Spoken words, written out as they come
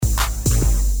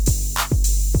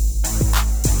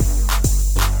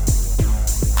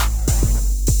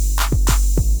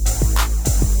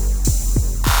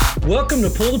Welcome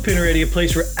to Pull the Pin Already, a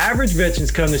place where average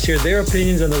veterans come to share their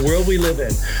opinions on the world we live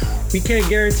in. We can't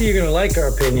guarantee you're going to like our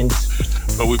opinions,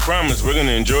 but we promise we're going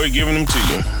to enjoy giving them to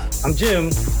you. I'm Jim.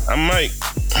 I'm Mike.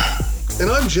 And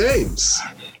I'm James.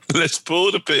 Let's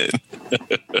pull the pin.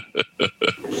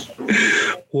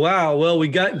 Wow. Well, we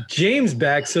got James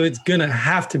back, so it's going to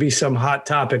have to be some hot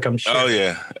topic, I'm sure.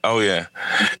 Oh, yeah.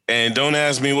 And don't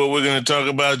ask me what we're going to talk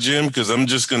about, Jim, because I'm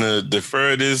just going to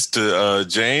defer this to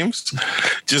James.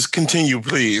 Just continue,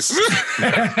 please.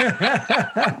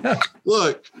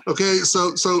 Look, okay,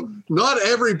 so not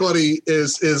everybody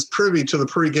is privy to the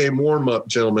pregame warm-up,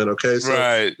 gentlemen, okay? So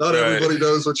not everybody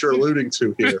knows what you're alluding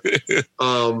to here.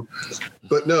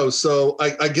 But no, so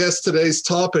I guess today's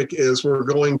topic is we're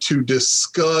going to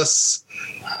discuss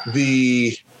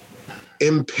the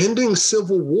impending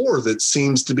civil war that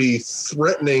seems to be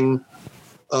threatening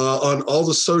on all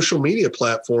the social media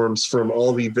platforms from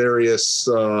all the various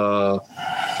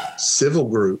civil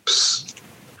groups.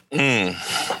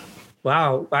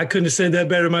 Wow, I couldn't have said that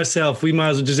better myself. We might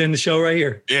as well just end the show right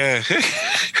here. Yeah.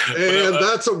 And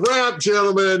that's a wrap,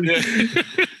 gentlemen.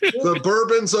 The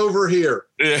bourbon's over here.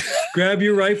 Yeah. Grab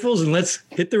your rifles and let's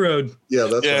hit the road. Yeah,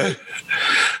 that's right.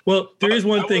 Well, there is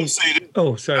one thing.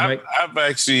 Oh, sorry, Mike. I've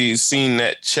actually seen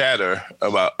that chatter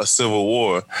about a civil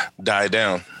war die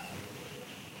down.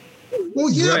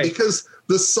 Well, yeah, because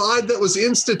the side that was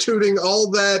instituting all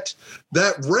that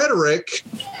rhetoric,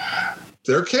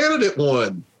 their candidate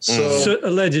won. So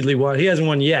allegedly won. He hasn't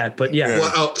won yet, but yeah.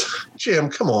 Well, Jim,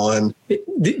 come on.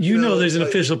 You know there's an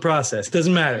official process.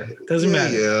 Doesn't matter. Doesn't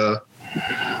matter.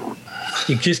 Yeah.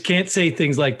 You just can't say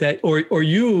things like that. Or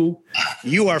you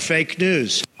are fake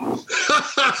news. All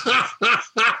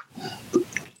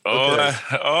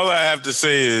I have to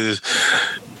say is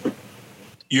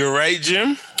you're right,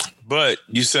 Jim. But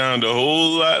you sound a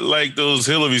whole lot like those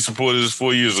Hillary supporters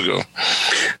 4 years ago.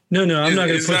 No, I'm not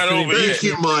going to put it over yet. Thank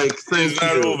you, Mike. Thank you. It's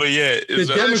not over yet. The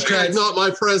Democrats, not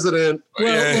my president.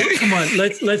 Well, come on.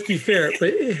 Let's be fair.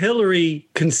 But Hillary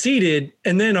conceded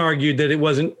and then argued that it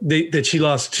wasn't that she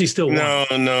lost. She still won.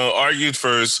 No. Argued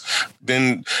first.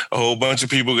 Then a whole bunch of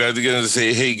people got together and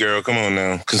say, "Hey, girl, come on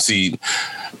now, concede."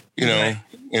 You know,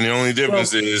 and the only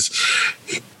difference is.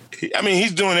 I mean,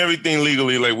 he's doing everything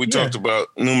legally, like we talked about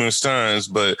numerous times.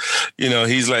 But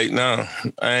he's like, "No,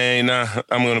 I ain't.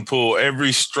 I'm going to pull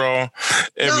every straw,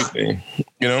 everything."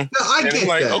 No, I get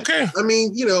that. Okay. I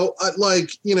mean,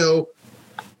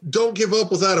 don't give up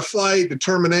without a fight,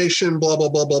 determination, blah blah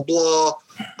blah blah blah.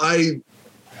 I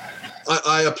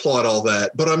applaud all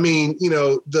that, but I mean,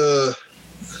 the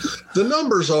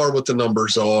numbers are what the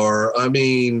numbers are. I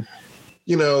mean,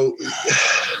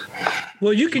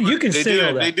 Well, you can say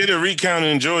all that. They did a recount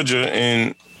in Georgia,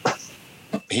 and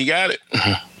he got it.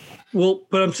 Well,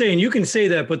 but I'm saying you can say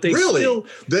that, but they still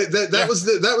that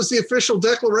was the official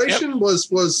declaration. Was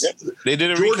they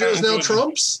did a Georgia recount is now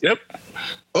Trump's? Yep.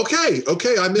 Okay,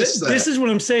 I missed that. This is what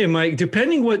I'm saying, Mike.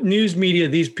 Depending what news media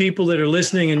these people that are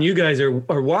listening and you guys are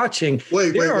watching.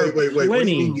 Wait. What do you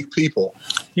mean, you people?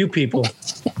 You people.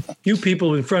 You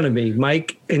people in front of me,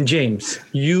 Mike and James.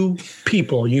 You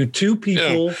people. You two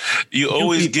people. Yeah. You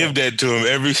always give that to him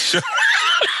every show.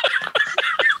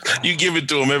 You give it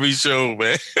to him every show,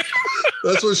 man.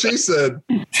 That's what she said.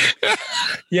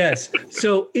 Yes.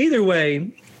 So either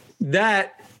way,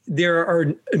 there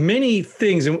are many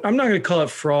things, and I'm not going to call it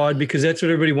fraud because that's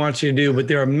what everybody wants you to do, but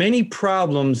there are many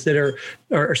problems that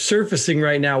are surfacing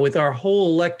right now with our whole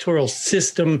electoral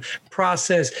system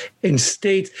process in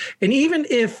states. And even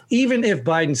if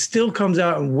Biden still comes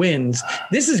out and wins,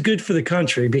 this is good for the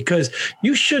country because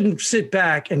you shouldn't sit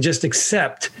back and just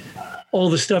accept all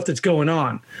the stuff that's going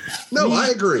on. No, I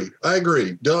agree.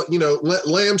 Don't,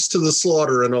 lambs to the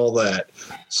slaughter and all that.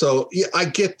 So yeah, I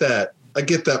get that. I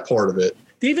get that part of it.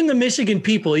 Even the Michigan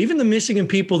people that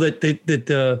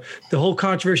the whole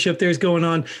controversy up there is going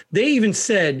on, they even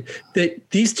said that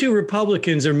these two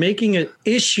Republicans are making an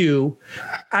issue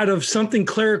out of something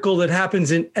clerical that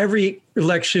happens in every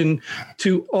election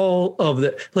to all of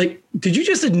the, did you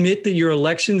just admit that your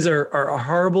elections are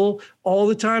horrible all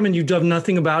the time and you've done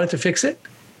nothing about it to fix it?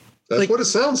 That's what it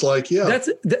sounds like, yeah. That's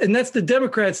the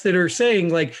Democrats that are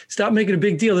saying, stop making a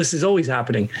big deal. This is always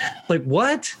happening.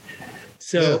 What?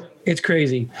 So It's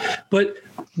crazy. But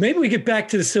maybe we get back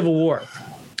to the Civil War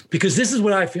because this is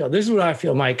what I feel. This is what I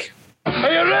feel, Mike.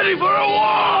 Are you ready for a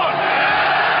war?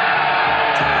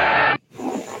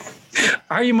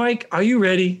 Are you, Mike? Are you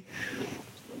ready?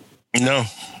 No.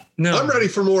 I'm ready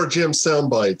for more Jim sound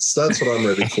bites. That's what I'm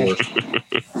ready for.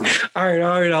 All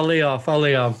right. I'll lay off.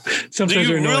 Sometimes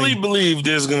do you really believe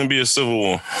there's going to be a Civil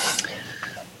War?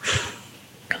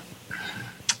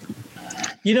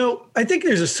 I think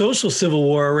there's a social civil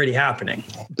war already happening.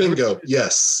 Bingo.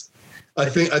 Yes. I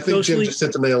think Jim just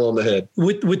hit the nail on the head.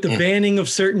 With the banning of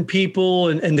certain people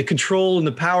and the control and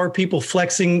the power people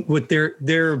flexing with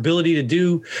their ability to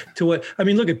do to what. I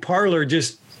mean, look at Parler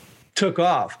just took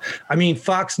off. I mean,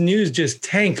 Fox News just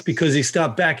tanked because he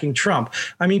stopped backing Trump.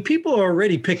 I mean, people are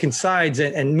already picking sides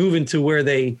and moving to where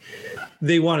they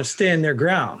want to stand their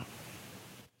ground.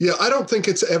 Yeah, I don't think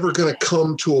it's ever going to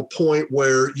come to a point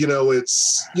where,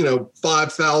 it's,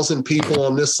 5,000 people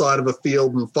on this side of a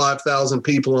field and 5,000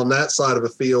 people on that side of a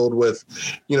field with,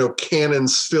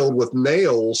 cannons filled with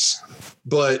nails.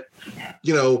 But,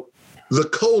 the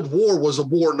Cold War was a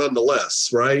war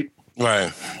nonetheless, right?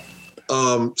 Right.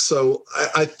 So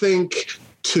I think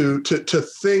to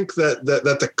think that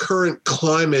the current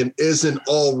climate isn't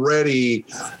already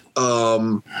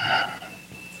a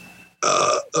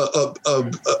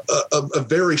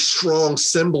very strong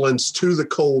semblance to the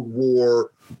Cold War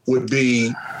would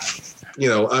be,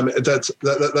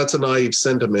 that's a naive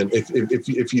sentiment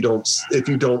if you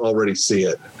don't already see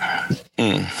it.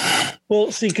 Mm. Well,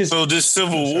 see, so this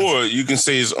civil war, you can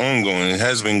say, is ongoing. It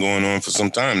has been going on for some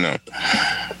time now.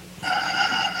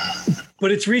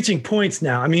 But it's reaching points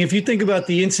now. I mean, if you think about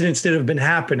the incidents that have been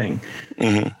happening, you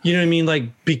know what I mean? Like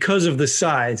because of the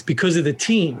sides, because of the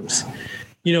teams,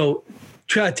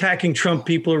 attacking Trump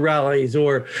people at rallies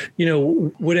or,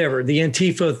 whatever, the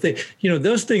Antifa thing,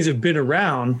 those things have been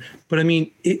around. But I mean,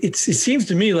 it seems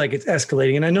to me like it's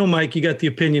escalating. And I know, Mike, you got the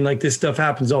opinion like this stuff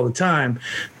happens all the time.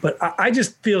 But I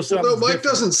just feel something. Well, no, Mike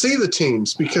doesn't see the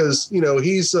teams because,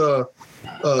 he's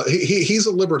he's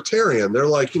a libertarian. They're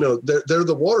like, they're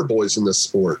the water boys in this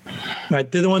sport.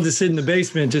 Right. They're the ones that sit in the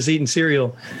basement just eating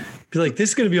cereal. Be like, this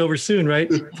is going to be over soon, right?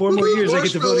 4 more years, I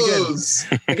get to vote again.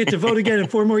 I get to vote again in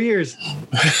 4 more years.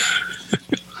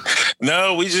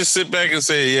 No, we just sit back and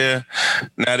say, yeah,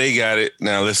 now they got it.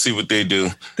 Now let's see what they do.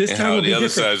 This time will be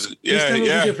different. This time will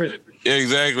be different. Yeah,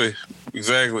 exactly.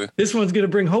 This one's going to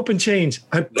bring hope and change.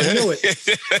 I know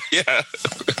it. Yeah.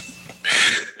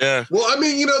 Yeah. Well, I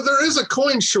mean, there is a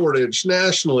coin shortage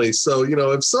nationally. So,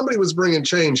 if somebody was bringing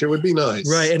change, it would be nice.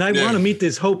 Right. And I want to meet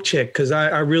this Hope chick because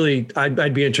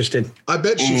I'd be interested. I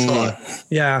bet she's hot.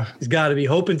 Yeah. It's got to be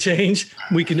hope and change.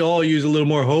 We can all use a little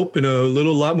more hope and a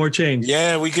lot more change.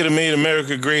 Yeah. We could have made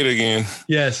America great again.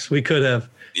 Yes, we could have.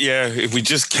 Yeah. If we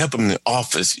just kept him in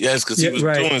office. Yes. Because he was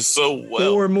doing so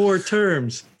well. 4 more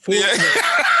terms. 4 more.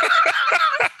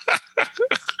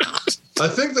 I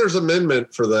think there's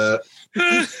amendment for that.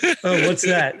 Oh, what's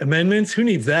that? Amendments? Who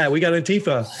needs that? We got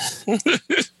Antifa.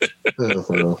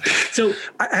 So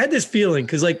I had this feeling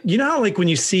because, how when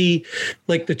you see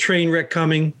the train wreck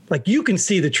coming, you can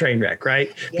see the train wreck, right?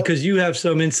 Yep. Because you have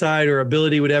some insight or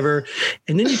ability, whatever,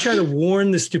 and then you try to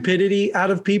warn the stupidity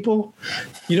out of people.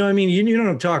 You know what I mean? You know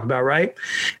what I'm talking about, right?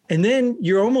 And then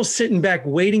you're almost sitting back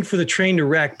waiting for the train to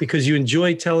wreck because you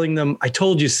enjoy telling them, I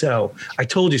told you so. I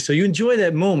told you so. You enjoy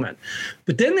that moment.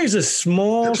 But then there's a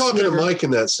small... You're talking to Mike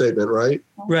in that statement, right?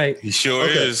 Right. He sure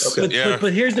is. Okay.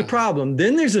 But here's the problem.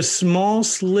 Then there's a small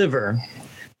sliver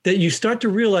that you start to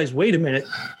realize, wait a minute,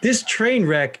 this train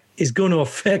wreck is going to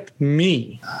affect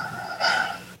me.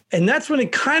 And that's when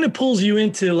it kind of pulls you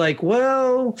into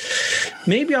well,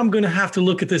 maybe I'm going to have to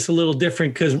look at this a little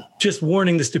different because just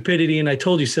warning the stupidity and I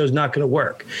told you so is not going to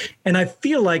work. And I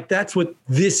feel like that's what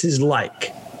this is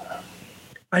like.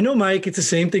 I know, Mike, it's the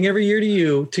same thing every year to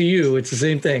you. To you, it's the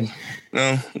same thing.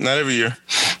 No, not every year.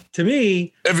 To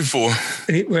me, every 4.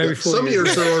 Every 4 Some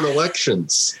years there aren't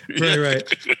elections. Right.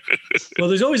 Well,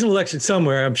 there's always an election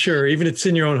somewhere, I'm sure, even if it's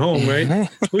in your own home, right?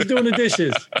 Who's doing the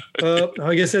dishes?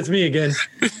 I guess that's me again.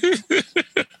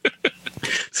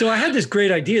 So I had this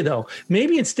great idea, though.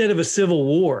 Maybe instead of a civil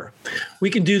war, we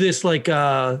can do this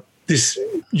this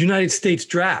United States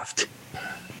draft.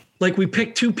 We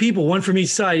pick 2 people, one from each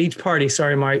side, each party.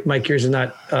 Sorry, Mike, yours is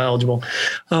not eligible.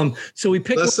 So we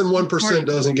pick less than 1%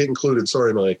 doesn't get included.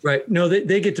 Sorry, Mike. Right? No,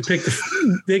 they get to pick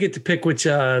they get to pick which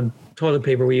toilet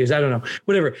paper we use. I don't know,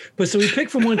 whatever. But so we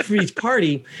pick from one for each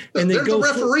party, and they go.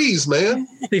 The referees, man.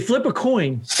 They flip a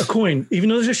coin. Even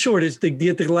though there's a shortage, they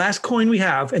get the last coin we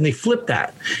have, and they flip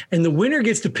that, and the winner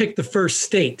gets to pick the first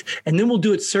state, and then we'll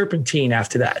do it serpentine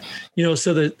after that.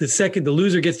 So the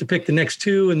loser gets to pick the next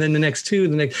 2, and then the next 2,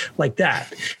 and the next like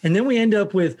that, and then we end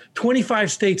up with 25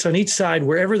 states on each side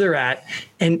wherever they're at,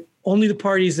 and only the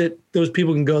parties that those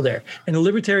people can go there, and the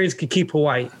libertarians can keep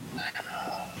Hawaii.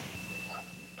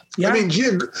 Yeah. I mean,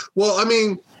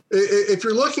 if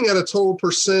you're looking at a total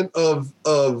percent of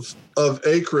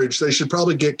acreage, they should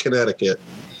probably get Connecticut.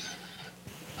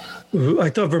 I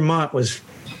thought Vermont was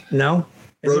no.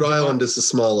 Rhode Island is the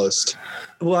smallest.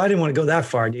 Well, I didn't want to go that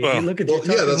far, dude. Well, Look at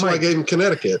that's why I gave him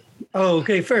Connecticut. Oh,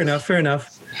 okay. Fair enough.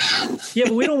 Yeah,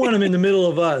 but we don't want them in the middle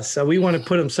of us. So we want to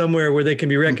put them somewhere where they can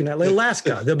be recognized. Like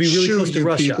Alaska. They'll be really close to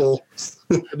Russia. People.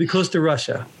 They'll be close to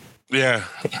Russia. Yeah.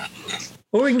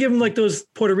 Or we can give them like those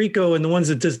Puerto Rico and the ones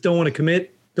that just don't want to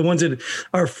commit. The ones that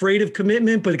are afraid of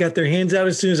commitment but got their hands out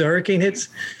as soon as a hurricane hits.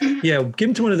 Yeah, give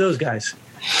them to one of those guys.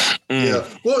 Yeah.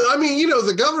 Well, I mean,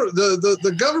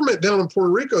 the government down in Puerto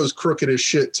Rico is crooked as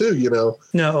shit too,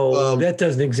 No, that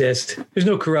doesn't exist. There's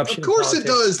no corruption. Of course it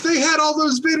does. They had all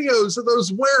those videos of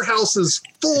those warehouses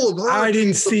full of I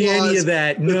didn't see any of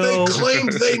that. No. They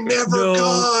claimed they never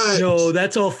got. No,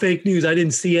 that's all fake news. I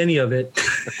didn't see any of it.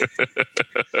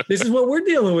 This is what we're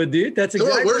dealing with, dude. That's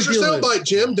exactly Come on, where's your soundbite,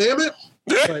 Jim? Damn it.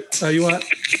 What? Oh, you want?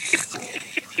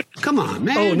 Come on,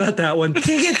 man. Oh, not that one. Dang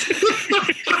it.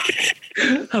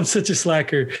 I'm such a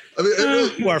slacker. I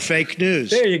mean, you are fake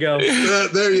news. There you go.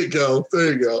 There you go.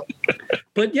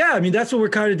 But yeah, I mean, that's what we're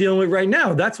kind of dealing with right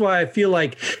now. That's why I feel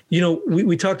like,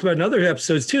 we talked about in other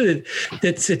episodes too,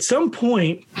 that's at some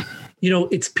point,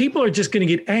 it's people are just going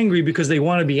to get angry because they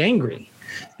want to be angry.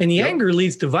 And the anger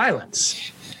leads to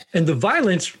violence. And the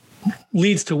violence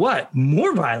leads to what?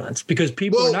 More violence because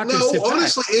people are not going to sit back.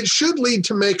 Honestly, it should lead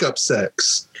to makeup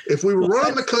sex. If we were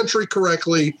running the country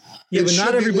correctly. Yeah, but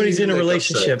not everybody's in a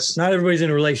relationship. Not everybody's in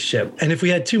a relationship. And if we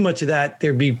had too much of that,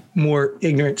 there'd be more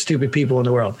ignorant, stupid people in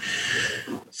the world.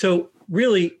 So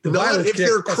really, not if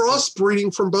they're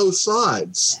crossbreeding from both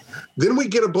sides. Then we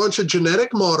get a bunch of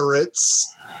genetic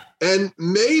moderates, and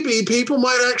maybe people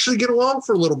might actually get along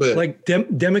for a little bit. Like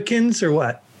Democrats or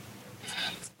what?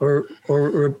 Or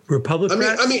Republicans?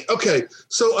 I mean, okay.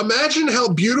 So imagine how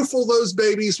beautiful those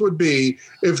babies would be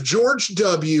if George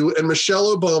W. and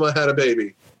Michelle Obama had a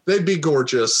baby. They'd be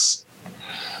gorgeous.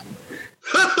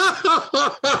 You're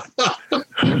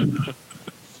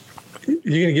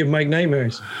going to give Mike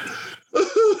nightmares.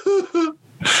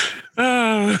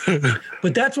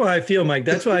 But that's why I feel, Mike.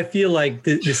 That's why I feel like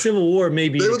the Civil War may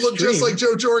be. They would look just like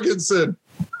Joe Jorgensen.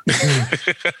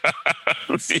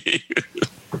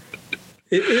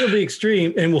 It'll be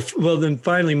extreme, and well, then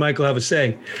finally, Mike will have a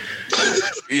say.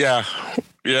 Yeah.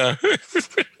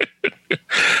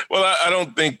 Well, I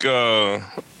don't think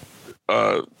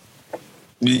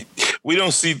we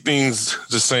don't see things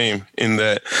the same in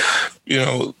that,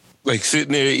 like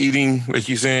sitting there eating, like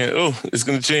you're saying, oh, it's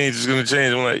going to change.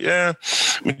 I'm like, yeah.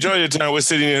 Majority of the time we're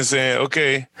sitting there saying,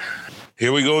 okay,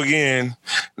 here we go again.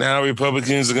 Now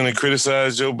Republicans are going to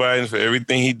criticize Joe Biden for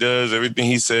everything he does, everything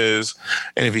he says.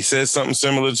 And if he says something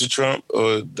similar to Trump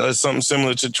or does something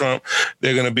similar to Trump,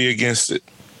 they're going to be against it.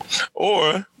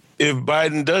 Or if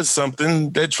Biden does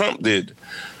something that Trump did,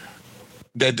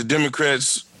 that the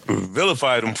Democrats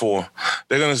vilified him for,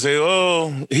 they're going to say,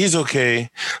 oh, he's okay.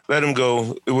 Let him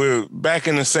go. We're back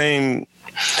in the same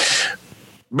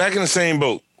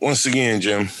boat once again,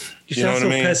 Jim. You know what I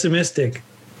mean? Pessimistic.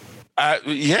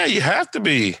 Yeah, you have to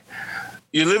be.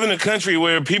 You live in a country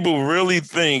where people really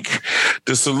think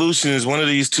the solution is one of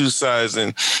these two sides.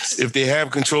 And if they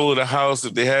have control of the House,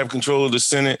 if they have control of the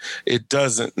Senate, it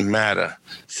doesn't matter.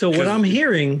 So what I'm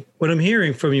hearing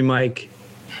from you, Mike,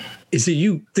 is that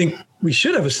you think we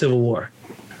should have a civil war.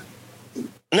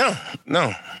 No.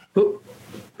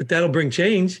 But that'll bring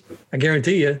change. I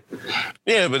guarantee you.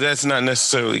 Yeah, but that's not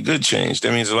necessarily good change.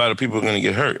 That means a lot of people are going to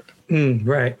get hurt.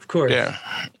 Right, of course. Yeah,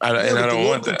 I don't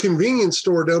want that. The convenience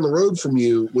store down the road from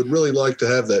you would really like to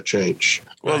have that change.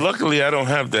 Well, luckily, I don't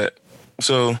have that.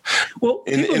 So,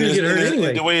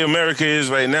 the way America is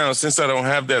right now, since I don't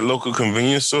have that local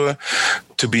convenience store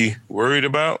to be worried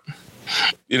about,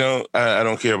 I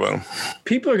don't care about them.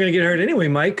 People are going to get hurt anyway,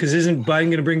 Mike, because isn't Biden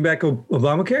going to bring back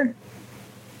Obamacare?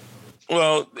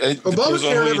 Well,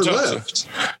 Obamacare never left.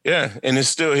 Yeah, and it's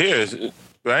still here.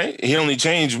 Right? He only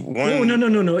changed one.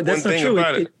 No. That's not true.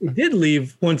 It did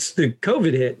leave once the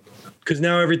COVID hit, because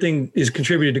now everything is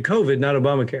contributed to COVID, not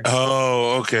Obamacare.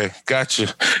 Oh, okay.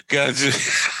 Gotcha.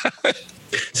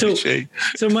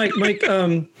 So Mike,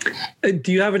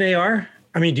 do you have an AR?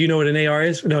 I mean, do you know what an AR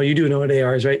is? No, you do know what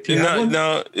AR is, right?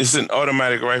 No, it's an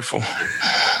automatic rifle.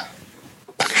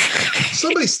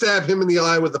 Somebody stab him in the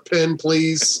eye with a pen,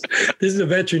 please. This is a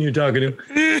veteran you're talking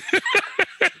to.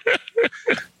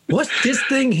 What's this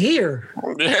thing here?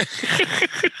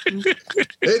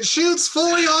 It shoots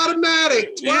fully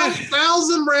automatic,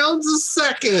 12,000 rounds a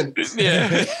second. Yeah.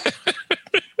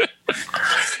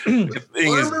 Thing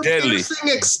is deadly.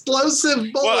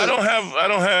 Explosive bullets. Well, I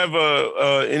don't have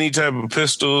any type of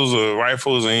pistols or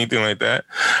rifles or anything like that,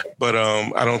 but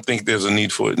I don't think there's a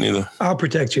need for it neither. I'll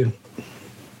protect you.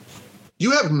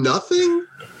 You have nothing?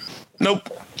 Nope.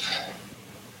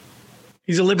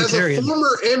 He's a libertarian. As a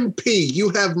former MP, you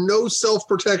have no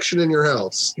self-protection in your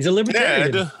house. He's a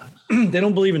libertarian. Yeah, they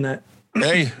don't believe in that.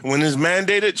 Hey, when it's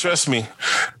mandated, trust me.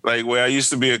 Like where I used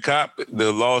to be a cop,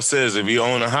 the law says if you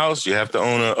own a house, you have to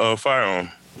own a firearm.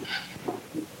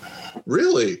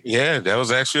 Really? Yeah, that was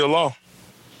actually a law.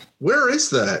 Where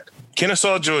is that?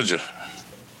 Kennesaw, Georgia.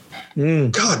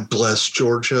 God bless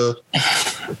Georgia.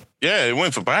 Yeah, it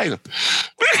went for Biden.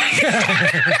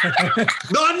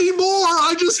 Not anymore.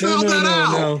 I just found that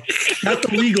out. No. Not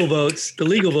the legal votes. The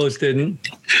legal votes didn't.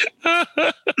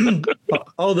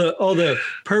 all the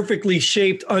perfectly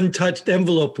shaped, untouched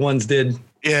envelope ones did.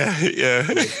 Yeah.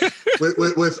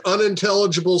 with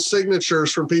unintelligible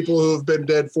signatures from people who have been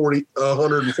dead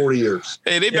 140 years.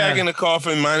 Hey, they back in the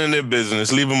coffin minding their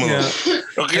business. Leave them alone. Yeah.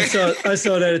 Okay. I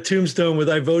saw that at Tombstone with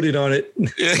I voted on it.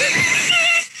 Yeah.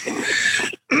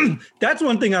 That's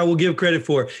one thing I will give credit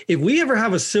for. If we ever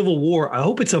have a civil war, I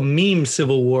hope it's a meme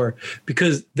civil war,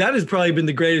 because that has probably been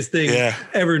the greatest thing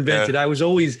ever invented. I was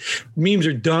always, memes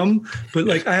are dumb, but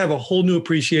like I have a whole new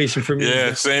appreciation for memes.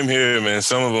 Yeah, same here, man.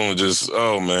 Some of them are just,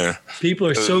 oh man. People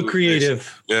are so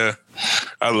creative. Yeah,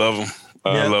 I love them.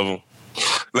 I love them.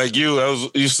 Like you,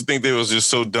 used to think they was just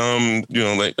so dumb,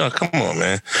 like, oh, come on,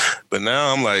 man. But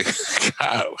now I'm like,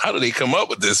 God, how do they come up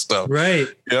with this stuff? Right.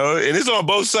 And it's on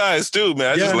both sides too,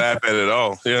 man. I just laugh at it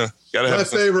all. Yeah. My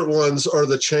favorite ones are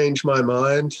the change my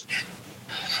mind.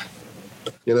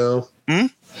 The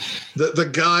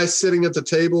guy sitting at the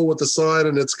table with the sign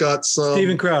and it's got some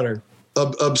Steven Crowder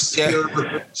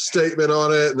obscure statement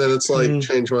on it, and then it's like,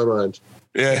 change my mind.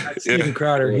 Yeah. Steven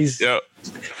Crowder.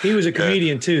 He was a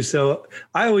comedian too. So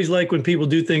I always like when people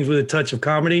do things with a touch of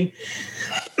comedy.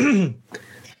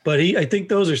 But I think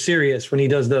those are serious when he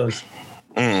does those.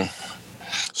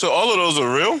 So all of those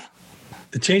are real?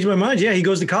 To change my mind, yeah, he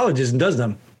goes to colleges and does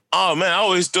them. Oh man, I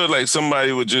always thought like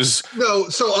somebody would just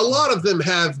so a lot of them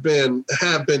have been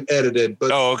edited,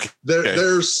 but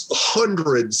there's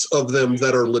hundreds of them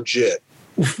that are legit.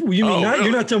 You mean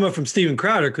you're not talking about from Steven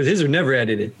Crowder, because his are never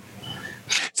edited.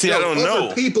 See, I don't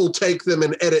know. People take them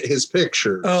and edit his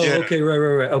pictures. Oh, okay,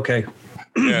 right. Okay.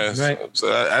 Yeah, right.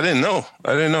 So I didn't know.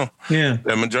 Yeah,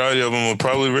 the majority of them were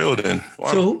probably real then.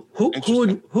 Wow. So who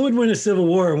would win a civil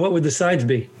war, and what would the sides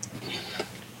be?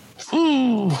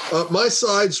 My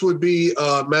sides would be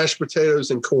mashed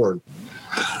potatoes and corn.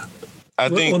 I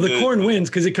think. Well, the corn wins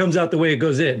because it comes out the way it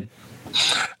goes in.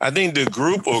 I think the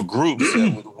group or groups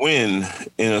that would win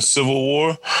in a civil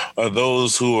war are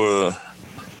those who are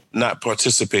not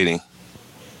participating.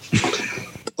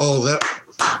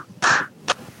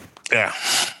 Yeah.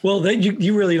 Well,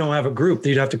 you really don't have a group.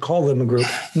 You'd have to call them a group,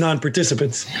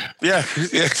 non-participants. Yeah.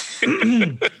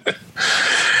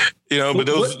 But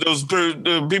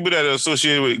the people that are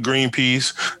associated with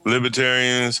Greenpeace,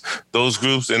 libertarians, those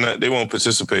groups, they won't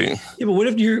participate. Yeah, but what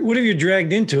if you're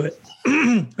dragged into it?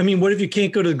 I mean, what if you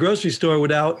can't go to the grocery store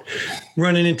without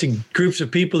running into groups of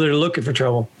people that are looking for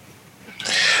trouble?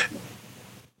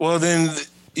 Well, then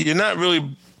you're not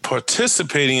really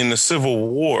participating in the civil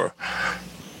war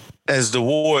as the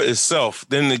war itself.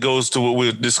 Then it goes to what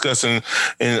we're discussing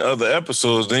in other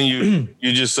episodes. Then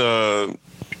you just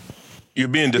you're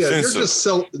being defensive. You're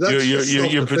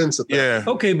self-defensive. Yeah.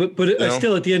 Okay, but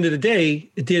still, at the end of the day,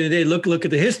 look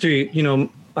at the history.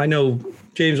 I know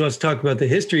James wants to talk about the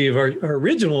history of our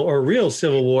original or real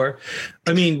Civil War.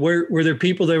 I mean, were there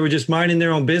people that were just minding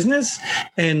their own business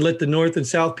and let the North and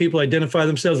South people identify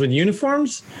themselves with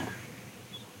uniforms?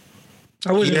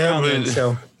 I wasn't around then,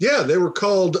 so. Yeah, they were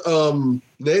called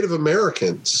Native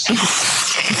Americans.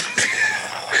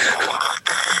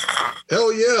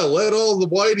 Hell yeah, let all the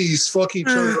whiteys fuck each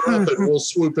other up, and we'll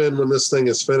swoop in when this thing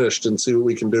is finished and see what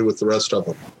we can do with the rest of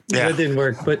them. Yeah, that didn't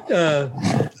work, but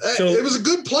it was a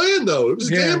good plan, though. It was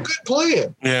a damn good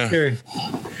plan. Yeah. Sure.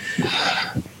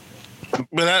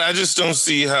 But I just don't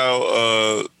see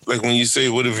how, like when you say,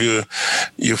 what if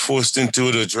you're forced into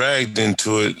it or dragged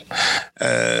into it,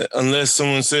 unless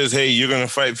someone says, hey, you're going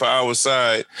to fight for our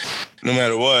side no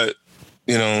matter what.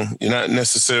 You're not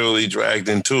necessarily dragged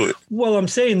into it. Well, I'm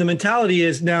saying the mentality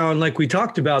is now, and like we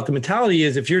talked about, the mentality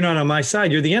is if you're not on my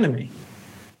side, you're the enemy.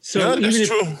 So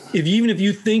even if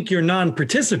you think you're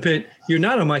non-participant, you're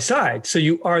not on my side. So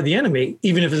you are the enemy,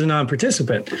 even if it's a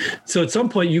non-participant. So at some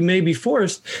point, you may be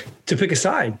forced to pick a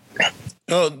side.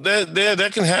 Oh,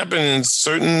 that can happen in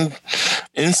certain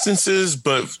instances,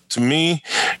 but to me,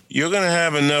 you're going to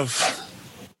have enough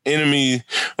enemies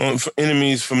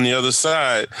from the other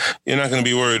side. You're not going to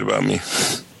be worried about me.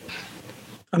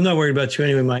 I'm not worried about you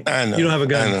anyway, Mike. I know. You don't have a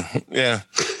gun. I know. Yeah.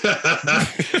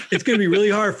 It's going to be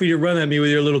really hard for you to run at me with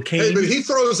your little cane. Hey, but he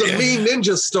throws a mean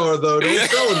ninja star, though. Don't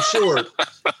sell him short.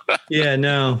 Yeah,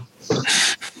 no.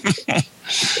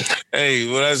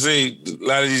 Hey, when I say a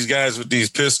lot of these guys with these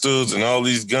pistols and all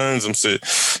these guns, I'm saying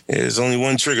there's only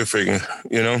one trigger finger,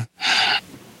 you know?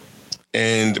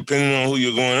 And depending on who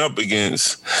you're going up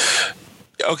against,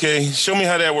 okay, show me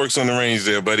how that works on the range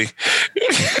there, buddy.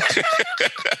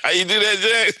 How you do that,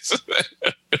 Jax?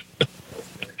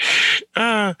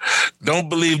 Don't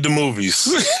believe the movies.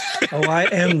 Oh, I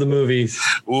am the movies.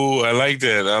 Ooh, I like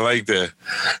that.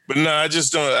 But no, I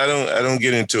just don't. I don't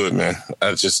get into it, man.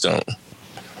 I just don't.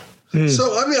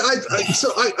 So I mean,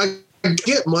 I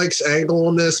get Mike's angle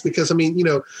on this because I mean, you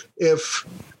know, if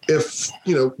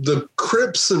you know the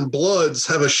Crips and Bloods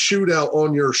have a shootout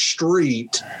on your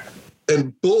street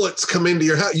and bullets come into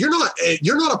your house, you're not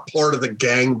a part of the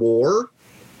gang war.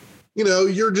 You know,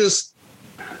 you're just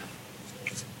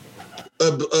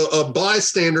a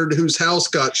bystander whose house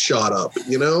got shot up,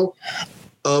 you know?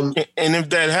 And if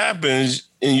that happens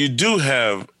and you do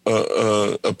have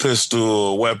a pistol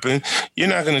or a weapon, you're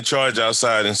not going to charge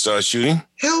outside and start shooting.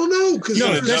 Hell no.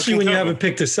 No, especially when you haven't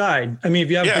picked a side. I mean,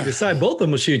 if you haven't picked a side, both of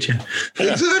them will shoot you.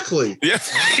 Exactly. Yeah.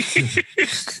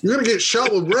 You're going to get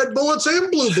shot with red bullets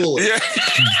and blue bullets. Yeah.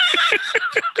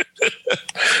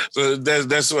 So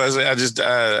that's why I say I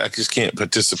just can't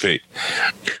participate.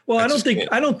 Well, I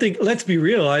don't think. Let's be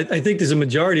real. I think there's a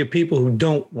majority of people who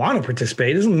don't want to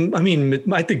participate.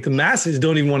 I think the masses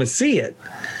don't even want to see it.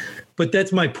 But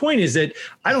that's my point, is that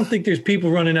I don't think there's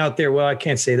people running out there. Well, I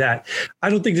can't say that. I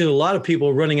don't think there's a lot of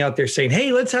people running out there saying,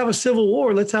 hey, let's have a civil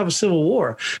war. Let's have a civil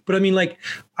war. But I mean, like,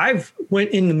 I've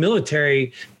went in the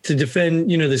military to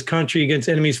defend, you know, this country against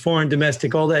enemies, foreign,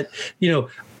 domestic, all that. You know,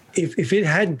 if it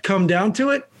had come down to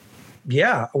it,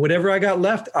 yeah, whatever I got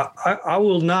left, I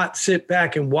will not sit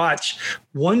back and watch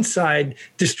one side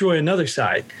destroy another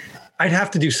side. I'd have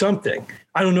to do something.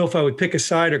 I don't know if I would pick a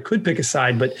side or could pick a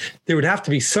side, but there would have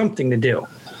to be something to do.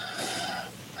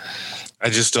 I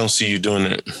just don't see you doing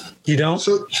it. You don't?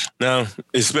 No,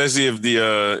 especially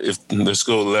if let's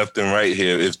go left and right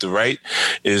here. If the right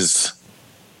is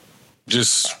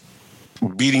just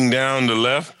beating down the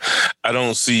left, I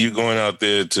don't see you going out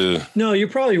there to. No, you're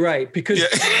probably right, because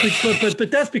but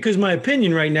that's because my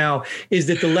opinion right now is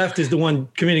that the left is the one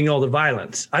committing all the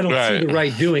violence. I don't see the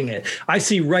right doing it. I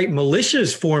see right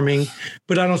militias forming,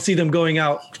 but I don't see them going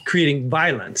out creating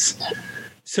violence.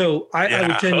 So I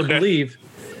would tend to believe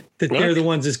that they're the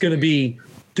ones that's going to be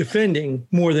defending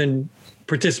more than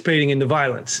participating in the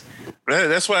violence.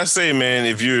 That's why I say, man,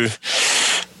 if you're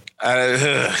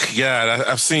God,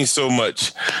 I've seen so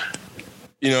much.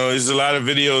 You know, there's a lot of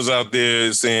videos out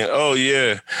there saying, oh,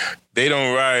 yeah, they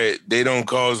don't riot. They don't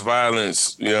cause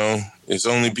violence. You know, it's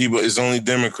only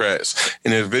Democrats.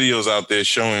 And there's videos out there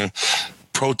showing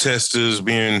protesters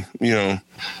being, you know,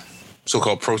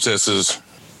 so-called protesters.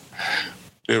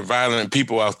 They're violent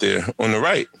people out there on the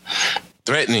right,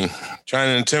 threatening,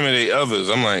 trying to intimidate others.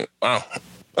 I'm like, wow,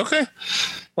 okay.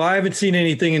 Well, I haven't seen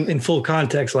anything in full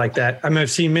context like that. I mean,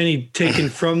 I've seen many taken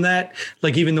from that,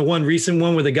 like even the one recent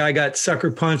one where the guy got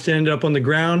sucker punched and ended up on the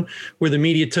ground, where the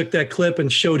media took that clip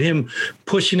and showed him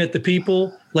pushing at the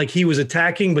people like he was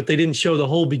attacking, but they didn't show the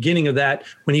whole beginning of that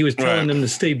when he was telling them to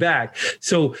stay back.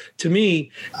 So to me,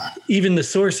 even the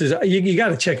sources, you got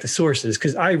to check the sources,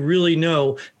 because I really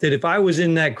know that if I was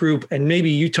in that group, and maybe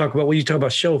you talk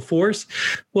about show of force,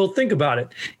 well, think about it.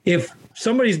 If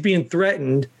somebody's being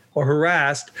threatened or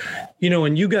harassed, you know,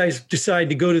 and you guys decide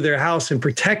to go to their house and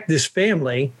protect this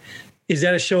family, is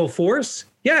that a show of force?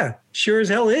 Yeah, sure as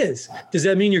hell is. Does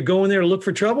that mean you're going there to look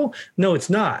for trouble? No, it's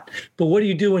not. But what do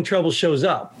you do when trouble shows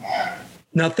up?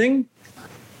 Nothing.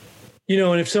 You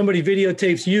know, and if somebody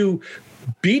videotapes you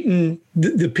beating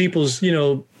the people's, you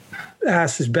know,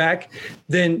 asses back,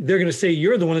 then they're going to say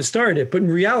you're the one that started it. But in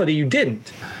reality, you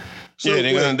didn't. So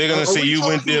they're gonna say you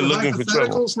went there looking for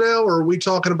trouble. Now, or are we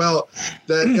talking about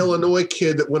that Illinois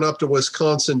kid that went up to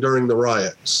Wisconsin during the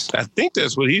riots? I think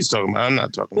that's what he's talking about. I'm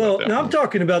not talking about that. Well, no, I'm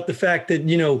talking about the fact that,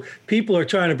 you know, people are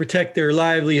trying to protect their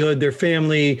livelihood, their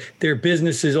family, their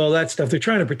businesses, all that stuff. They're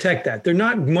trying to protect that. They're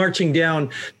not marching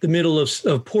down the middle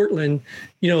of Portland,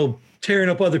 you know, tearing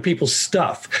up other people's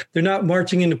stuff. They're not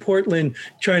marching into Portland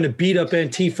trying to beat up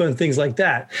Antifa and things like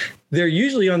that. They're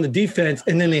usually on the defense,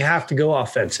 and then they have to go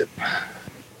offensive.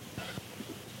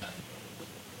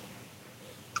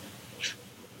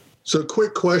 So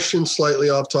quick question, slightly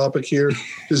off topic here.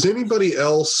 Does anybody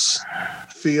else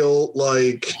feel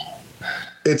like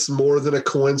it's more than a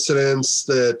coincidence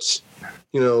that,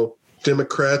 you know,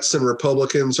 Democrats and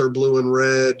Republicans are blue and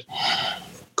red,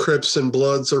 Crips and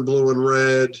Bloods are blue and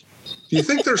red? Do you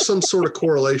think there's some sort of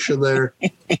correlation there?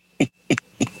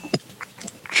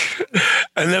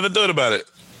 I never thought about it.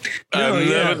 I've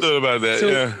never thought about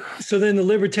that. So then the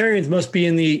libertarians must be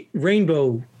in the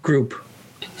rainbow group.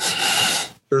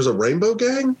 There's a rainbow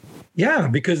gang? Yeah,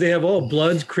 because they have all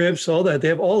Bloods, Crips, all that. They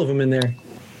have all of them in there.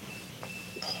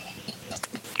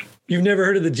 You've never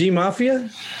heard of the G Mafia?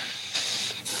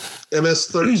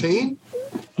 MS-13?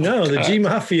 No, the G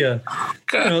Mafia.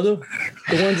 You know, the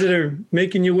ones that are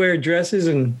making you wear dresses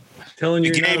and telling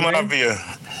you. The Gay Mafia.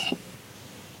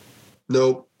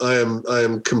 Nope, I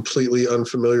am completely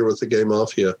unfamiliar with the Gay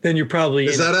Mafia. Then you're probably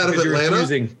is that out of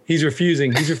Atlanta? He's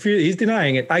refusing. He's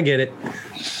denying it. I get it.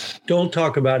 Don't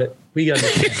talk about it. We got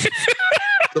it.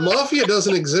 The Mafia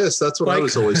doesn't exist. That's what I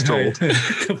was always told.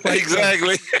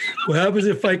 Exactly. What happens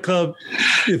at Fight Club?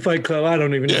 I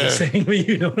don't even know the saying, but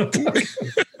you know what I'm talking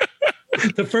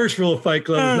about. The first rule of Fight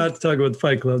Club is not to talk about the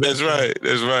Fight Club. That's right.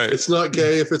 That's right. It's not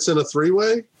gay if it's in a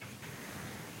three-way?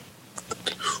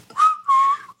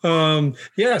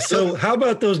 Yeah, so how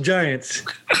about those Giants?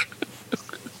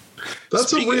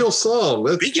 That's a real song.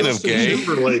 That's speaking of Justin gay.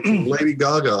 Timberlake and Lady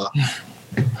Gaga.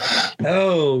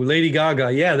 Oh, Lady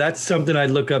Gaga. Yeah, that's something I'd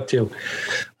look up to.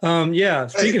 Yeah,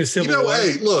 speaking of Civil War.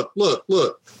 Hey, look.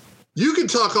 You can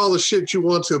talk all the shit you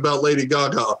want to about Lady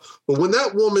Gaga, but when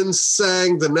that woman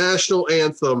sang the national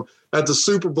anthem at the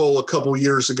Super Bowl a couple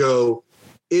years ago,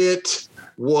 it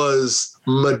was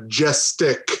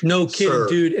majestic. No kidding,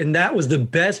 dude. And that was the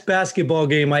best basketball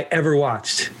game I ever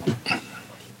watched.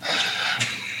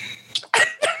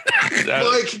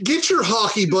 Mike, get your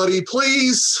hockey buddy,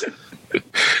 please.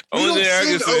 Only thing I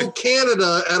can say. Oh,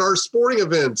 Canada at our sporting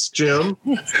events, Jim.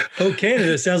 Oh,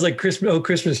 Canada sounds like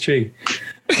Christmas tree.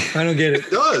 I don't get it. It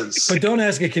does. But don't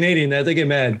ask a Canadian that. They get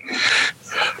mad.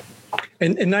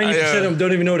 And 90% of them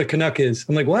don't even know what a Canuck is.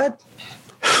 I'm like, what?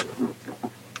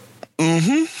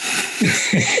 Mm-hmm.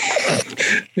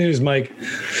 There's Mike.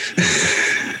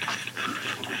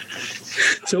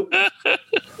 So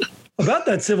about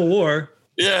that Civil War.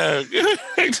 Yeah,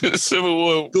 the Civil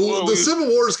War. The Civil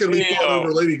War is going to be fought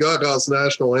over Lady Gaga's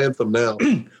national anthem now.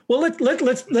 Well,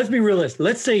 let's be realistic.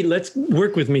 Let's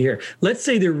work with me here. Let's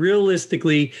say that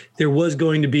realistically there was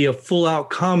going to be a full out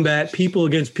combat, people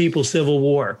against people Civil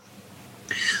War.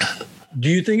 Do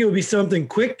you think it would be something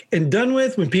quick and done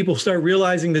with when people start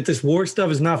realizing that this war stuff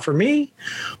is not for me?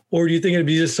 Or do you think it'd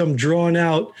be just some drawn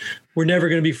out, we're never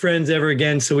going to be friends ever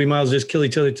again, so we might as well just kill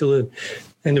each other till the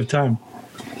end of time?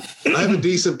 I have a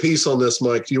decent piece on this,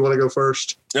 Mike. Do you want to go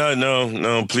first?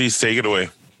 No. Please take it away.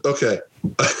 Okay.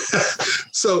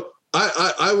 So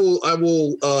I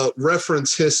will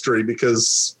reference history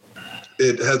because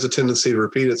it has a tendency to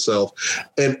repeat itself.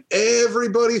 And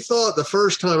everybody thought the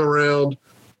first time around,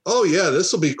 oh yeah,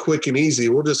 this will be quick and easy.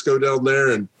 We'll just go down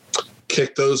there and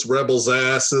kick those rebels'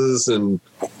 asses and,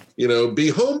 be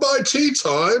home by tea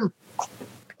time.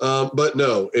 But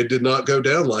no, it did not go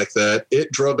down like that.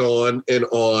 It drug on and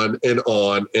on and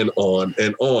on and on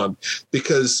and on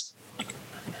because,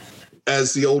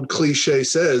 as the old cliche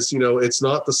says, it's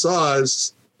not the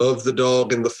size of the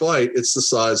dog in the fight, it's the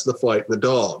size of the fight in the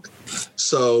dog.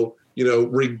 So,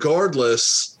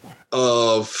 regardless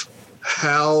of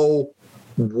how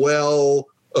well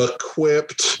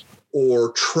equipped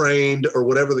or trained or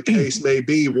whatever the case may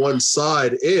be one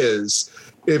side is,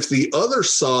 if the other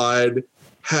side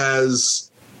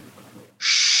has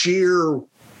sheer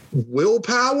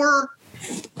willpower,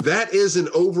 that is an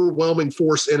overwhelming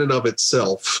force in and of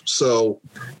itself. So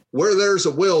where there's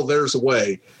a will, there's a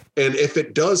way. And if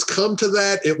it does come to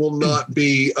that, it will not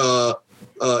be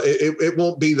it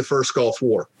won't be the first Gulf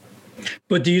War.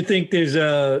 But do you think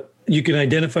you can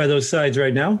identify those sides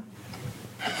right now?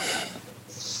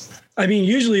 I mean,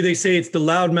 usually they say it's the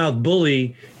loudmouth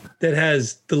bully that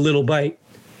has the little bite.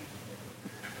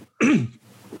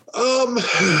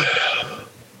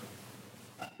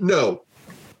 No,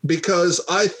 because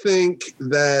I think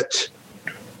that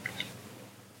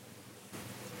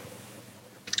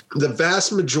the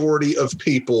vast majority of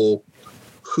people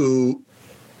who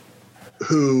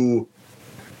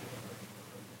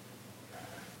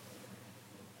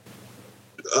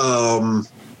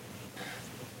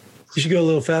you should go a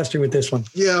little faster with this one.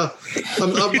 Yeah,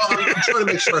 I'm trying to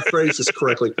make sure I phrase this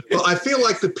correctly. But I feel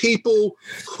like the people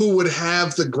who would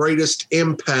have the greatest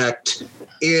impact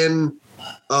in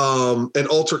an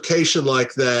altercation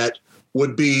like that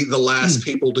would be the last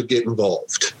people to get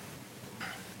involved.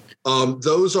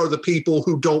 Those are the people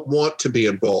who don't want to be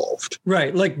involved.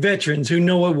 Right, like veterans who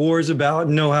know what war is about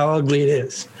and know how ugly it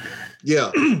is.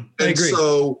 Yeah. I agree.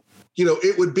 So,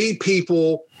 it would be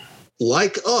people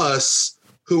like us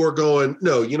who are going,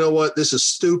 no, you know what? This is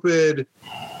stupid.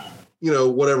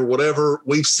 Whatever.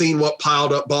 We've seen what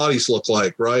piled up bodies look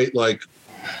like, right? Like,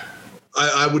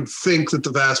 I would think that the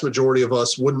vast majority of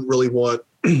us wouldn't really want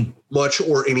much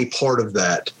or any part of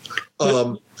that.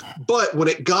 But when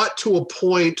it got to a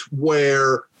point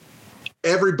where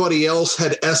everybody else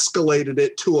had escalated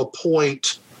it to a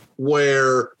point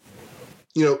where,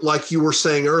 you know, like you were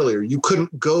saying earlier, you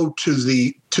couldn't go to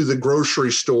the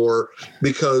grocery store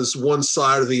because one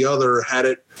side or the other had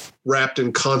it wrapped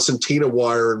in concertina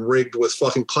wire and rigged with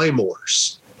fucking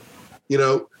claymores. You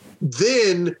know,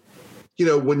 then, you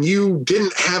know, when you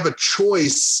didn't have a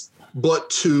choice but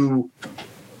to,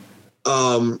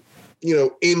 you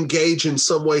know, engage in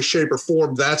some way, shape, or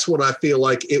form, that's when I feel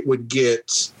like it would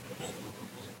get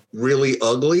really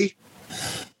ugly.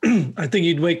 I think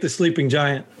you'd wake the sleeping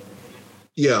giant.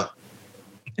 Yeah.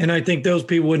 And I think those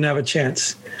people wouldn't have a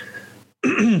chance.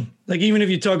 Like, even if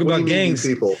you talk about gangs,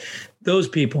 people, those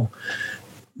people,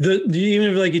 even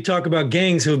if like you talk about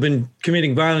gangs who have been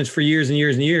committing violence for years and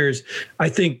years and years, I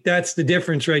think that's the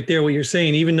difference right there. What you're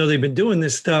saying, even though they've been doing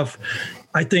this stuff,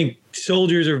 I think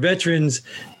soldiers or veterans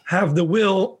have the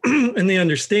will and they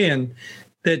understand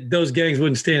that those gangs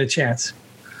wouldn't stand a chance.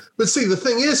 But see, the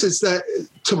thing is that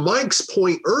to Mike's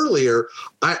point earlier,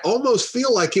 I almost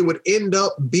feel like it would end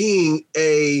up being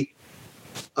a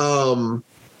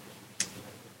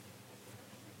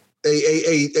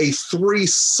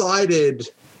three-sided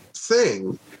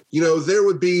thing. You know, there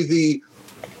would be the,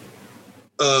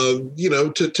 you know,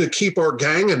 to keep our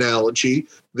gang analogy,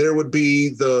 there would be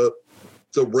the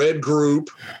red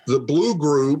group, the blue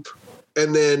group,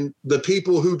 and then the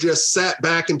people who just sat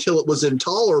back until it was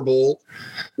intolerable,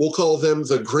 we'll call them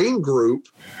the green group.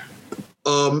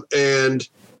 And,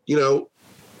 you know,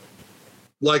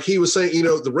 like he was saying, you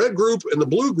know, the red group and the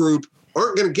blue group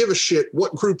aren't going to give a shit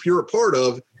what group you're a part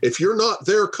of. If you're not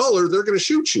their color, they're going to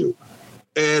shoot you.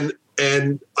 And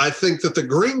I think that the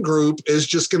green group is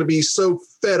just going to be so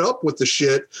fed up with the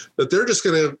shit that they're just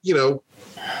going to, you know,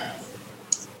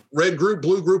 red group,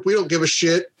 blue group, we don't give a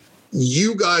shit.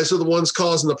 You guys are the ones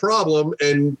causing the problem,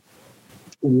 and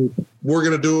we're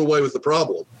going to do away with the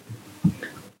problem.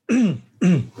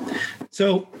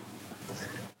 So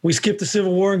we skip the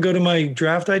Civil War and go to my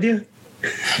draft idea?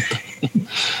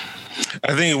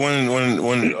 I think one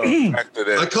factor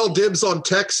that I call dibs on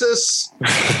Texas.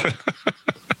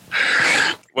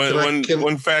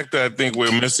 One factor I think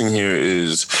we're missing here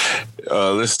is,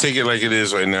 let's take it like it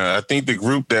is right now. I think the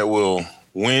group that will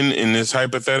win in this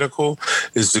hypothetical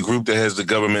is the group that has the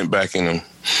government backing them.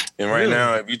 And right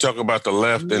now, if you talk about the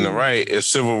left and the right, it's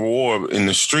civil war in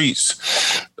the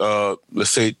streets.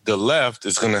 Let's say the left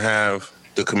is going to have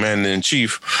the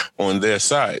commander-in-chief on their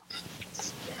side.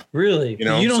 Really? You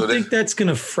know, you don't think that's going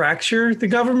to fracture the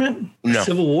government? No.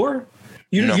 Civil war?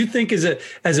 You think as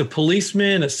a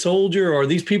policeman, a soldier, or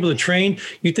these people are trained,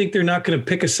 you think they're not going to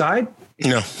pick a side?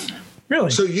 No.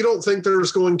 Really? So you don't think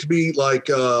there's going to be like,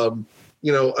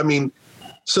 you know, I mean,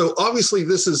 so obviously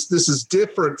this is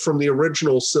different from the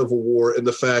original Civil War in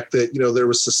the fact that, you know, there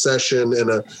was secession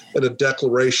and a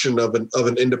declaration of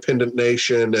an independent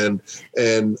nation and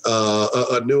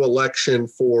a new election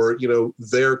for, you know,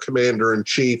 their commander in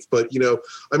chief. But, you know,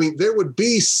 I mean, there would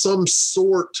be some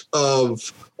sort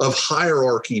of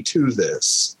hierarchy to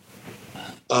this.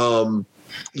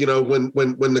 You know, when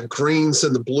the greens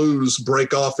and the blues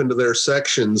break off into their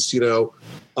sections, you know,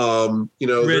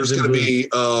 there's going to be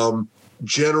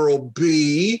General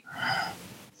B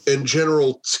and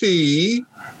General T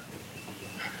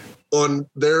on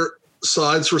their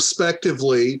sides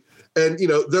respectively. And, you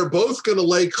know, they're both going to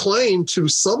lay claim to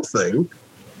something.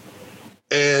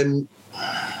 And,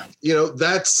 you know,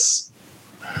 that's,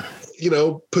 you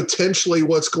know, potentially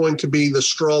what's going to be the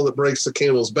straw that breaks the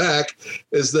camel's back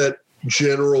is that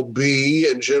General B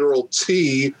and General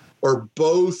T are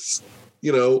both,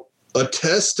 you know,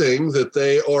 attesting that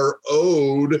they are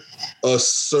owed a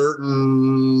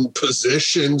certain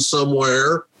position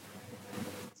somewhere.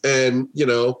 And, you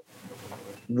know,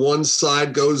 one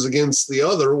side goes against the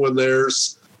other when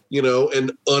there's, you know,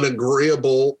 an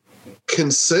unagreeable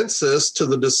consensus to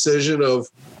the decision of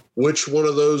which one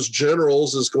of those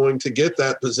generals is going to get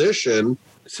that position.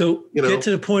 So, you know, get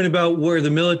to the point about where the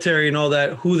military and all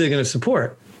that, who they're going to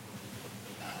support.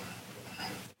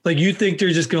 Like, you think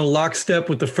they're just going to lockstep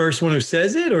with the first one who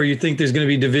says it, or you think there's going to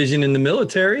be division in the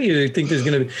military, or you think there's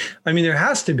going to be? I mean, there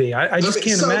has to be. I just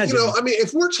can't imagine. You know, I mean,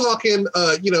 if we're talking,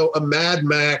 you know, a Mad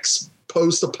Max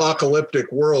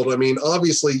post-apocalyptic world, I mean,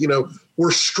 obviously, you know,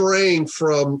 we're straying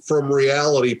from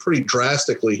reality pretty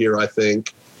drastically here, I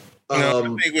think. No, I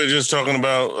think we're just talking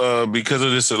about because of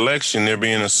this election, there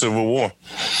being a civil war.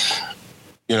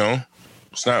 You know,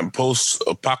 it's not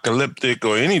post-apocalyptic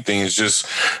or anything. It's just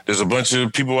there's a bunch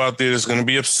of people out there that's going to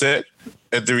be upset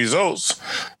at the results,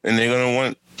 and they're going to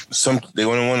want they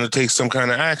want to take some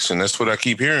kind of action. That's what I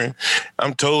keep hearing.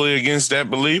 I'm totally against that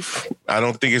belief. I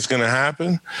don't think it's going to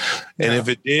happen. And if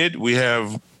it did, we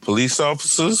have police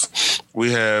officers,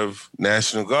 we have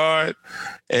National Guard,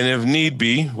 and if need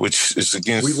be, which is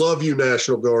against... We love you,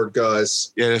 National Guard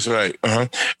guys. Yeah, that's right.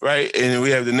 Right. And we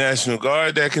have the National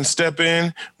Guard that can step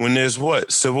in when there's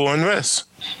civil unrest.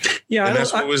 Yeah, and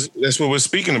that's what we're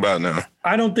speaking about now.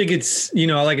 I don't think it's,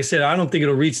 like I said, I don't think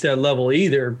it'll reach that level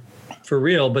either, for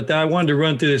real. But I wanted to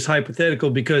run through this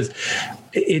hypothetical because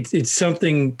it's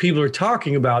something people are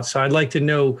talking about. So I'd like to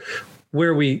know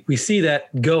where we see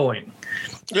that going.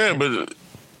 Yeah, but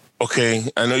okay,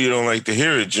 I know you don't like to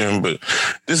hear it, Jim, but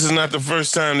this is not the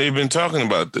first time they've been talking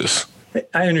about this.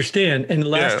 I understand. And the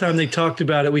last time they talked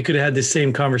about it, we could have had the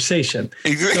same conversation.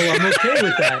 Exactly. So I'm okay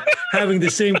with that, having the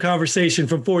same conversation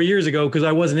from 4 years ago because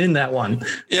I wasn't in that one.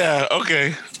 Yeah,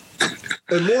 okay.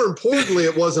 And more importantly,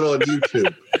 it wasn't on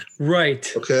YouTube.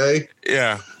 Right. Okay.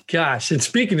 Yeah. Gosh, and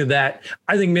speaking of that,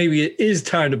 I think maybe it is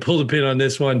time to pull the pin on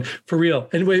this one for real.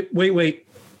 And wait.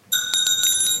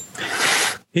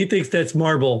 He thinks that's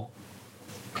marble.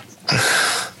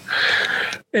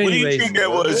 Anyways, what do you think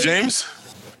that was, James?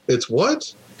 It's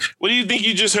what? What do you think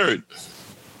you just heard?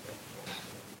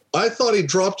 I thought he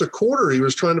dropped a quarter he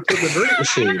was trying to put in the drink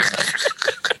machine.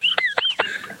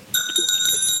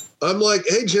 I'm like,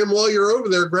 hey, Jim, while you're over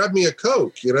there, grab me a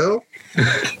Coke, Well,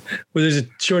 there's a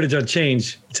shortage on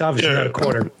change. It's obviously not a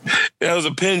quarter. That was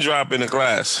a pin drop in the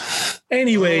class.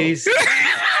 Anyways,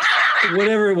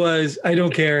 whatever it was, I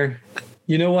don't care.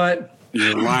 You know what?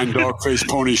 You're a lying dog-faced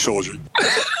pony soldier.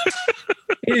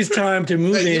 It is time to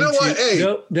move into... You know what? Hey,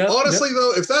 honestly,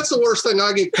 though, if that's the worst thing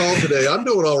I get called today, I'm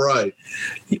doing all right.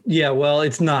 Yeah, well,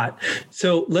 it's not.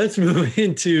 So let's move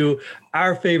into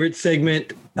our favorite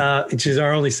segment, which is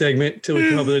our only segment until we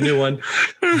come up with a new one.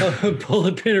 Pull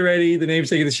the pin already, the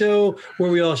namesake of the show, where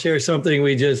we all share something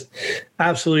we just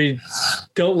absolutely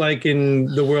don't like in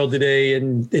the world today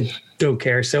and don't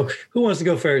care. So who wants to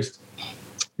go first?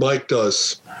 Mike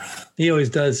does. He always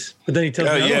does. But then he tells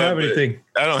me, I don't have anything.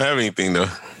 I don't have anything, though.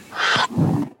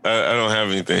 I don't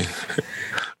have anything.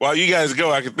 While you guys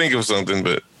go, I can think of something,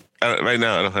 but right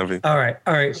now I don't have anything. All right.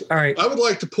 I would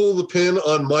like to pull the pin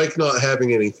on Mike not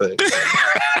having anything.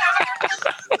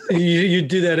 You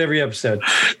do that every episode.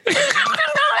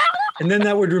 And then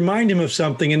that would remind him of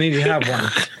something, and then he'd have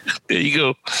one. There you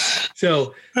go.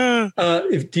 So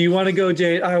do you want to go,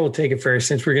 Jay? I will take it first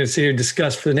since we're going to sit here and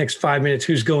discuss for the next 5 minutes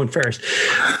who's going first.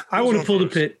 I want to pull the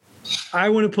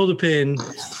pin.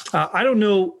 I don't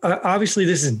know. Obviously,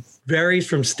 this varies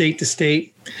from state to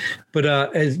state. But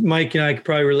as Mike and I could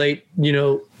probably relate,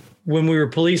 when we were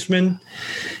policemen,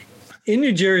 in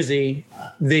New Jersey,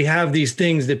 they have these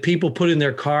things that people put in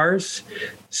their cars.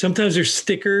 Sometimes there's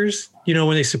stickers,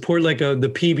 when they support like the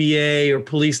PBA or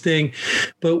police thing.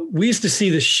 But we used to see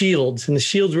the shields, and the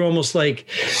shields were almost like,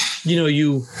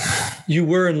 you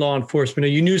were in law enforcement or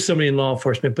you knew somebody in law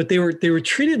enforcement, but they were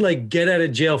treated like get out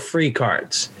of jail free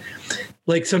cards.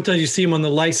 Like sometimes you see them on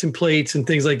the license plates and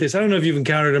things like this. I don't know if you've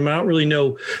encountered them. I don't really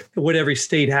know what every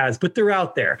state has, but they're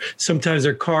out there. Sometimes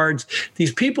they're cards.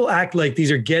 These people act like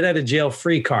these are get out of jail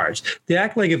free cards. They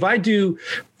act like if I do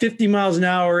 50 miles an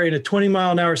hour in a 20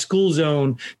 mile an hour school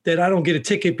zone, that I don't get a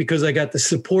ticket because I got the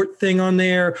support thing on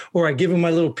there, or I give them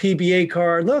my little PBA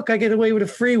card. Look, I get away with a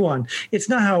free one. It's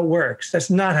not how it works.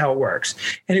 That's not how it works.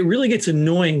 And it really gets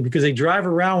annoying because they drive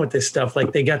around with this stuff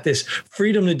like they got this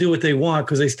freedom to do what they want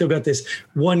because they still got this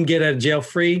one get out of jail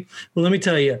free. Well, let me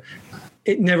tell you,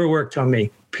 it never worked on me,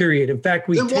 period. In fact,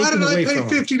 then why did I pay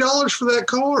 $50 for that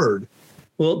card?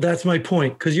 Well, that's my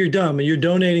point, because you're dumb and you're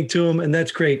donating to them, and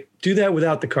that's great. Do that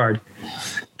without the card.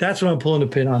 That's what I'm pulling the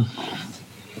pin on.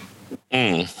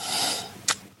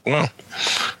 Well,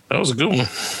 that was a good one.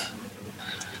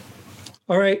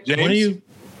 All right. James? One of you.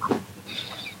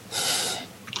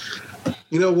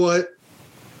 You know what?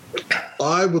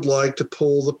 I would like to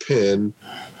pull the pin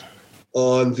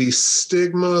on the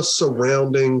stigma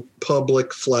surrounding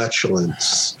public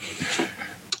flatulence.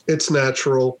 It's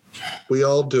natural. We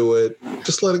all do it.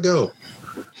 Just let it go.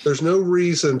 There's no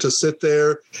reason to sit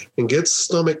there and get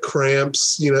stomach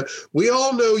cramps. We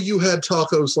all know you had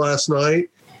tacos last night.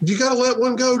 You got to let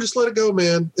one go. Just let it go,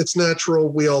 man. It's natural.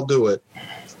 We all do it.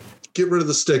 Get rid of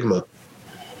the stigma.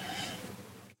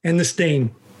 And the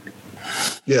stain.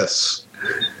 Yes.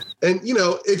 And,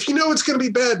 if you know it's going to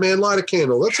be bad, man, light a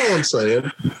candle. That's all I'm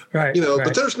saying. Right.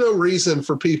 But there's no reason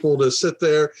for people to sit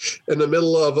there in the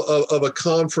middle of a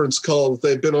conference call that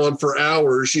they've been on for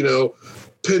hours,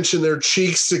 pinching their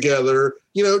cheeks together.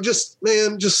 Just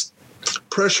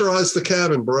pressurize the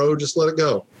cabin, bro. Just let it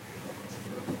go.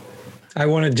 I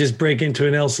want to just break into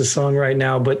an Elsa song right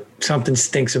now, but something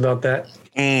stinks about that.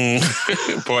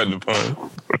 Pardon the pun.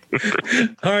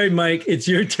 All right, Mike, it's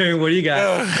your turn. What do you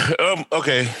got?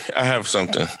 Okay, I have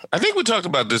something. I think we talked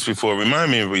about this before.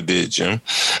 Remind me if we did, Jim.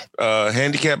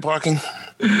 Handicap parking?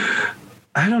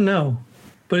 I don't know,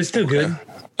 but it's still good.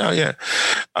 Oh, yeah.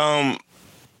 I'm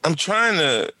trying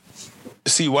to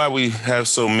see why we have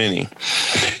so many.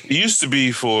 It used to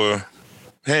be for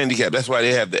handicap. That's why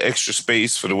they have the extra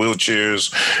space for the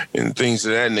wheelchairs and things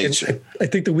of that nature. I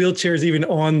think the wheelchair is even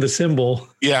on the symbol.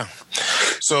 Yeah.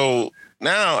 So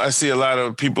now I see a lot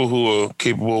of people who are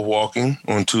capable of walking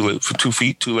on 2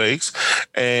 feet, 2 legs,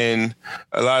 and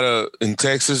a lot of in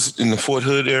Texas in the Fort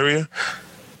Hood area,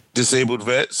 disabled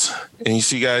vets, and you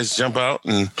see guys jump out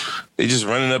and they just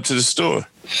running up to the store.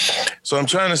 So I'm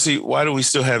trying to see, why do we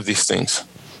still have these things?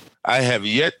 I have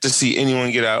yet to see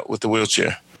anyone get out with a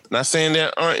wheelchair. Not saying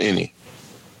there aren't any.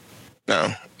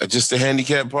 Now, just the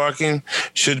handicap parking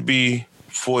should be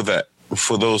for that,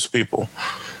 for those people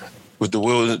with the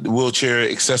wheelchair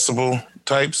accessible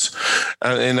types.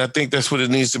 And I think that's what it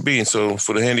needs to be. And so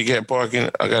for the handicap parking,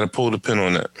 I got to pull the pin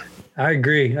on that. I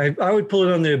agree. I would pull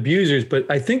it on the abusers, but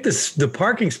I think the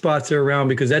parking spots are around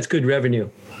because that's good revenue.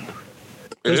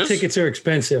 Those tickets are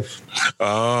expensive.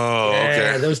 Oh, okay.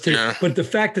 Yeah, those tickets. Yeah. But the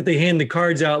fact that they hand the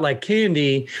cards out like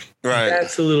candy, right,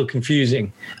 that's a little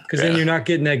confusing because then you're not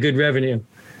getting that good revenue.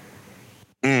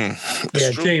 Yeah,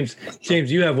 true. James,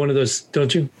 you have one of those,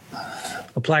 don't you?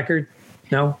 A placard?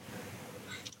 No?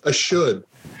 I should.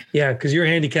 Yeah, because your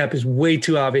handicap is way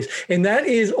too obvious. And that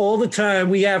is all the time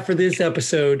we have for this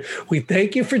episode. We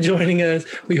thank you for joining us.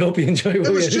 We hope you enjoyed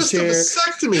what we had to share. It was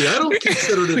just a vasectomy. I don't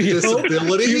consider it a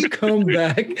disability. You come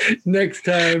back next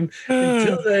time.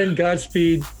 Until then,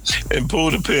 Godspeed. And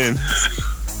pull the pin.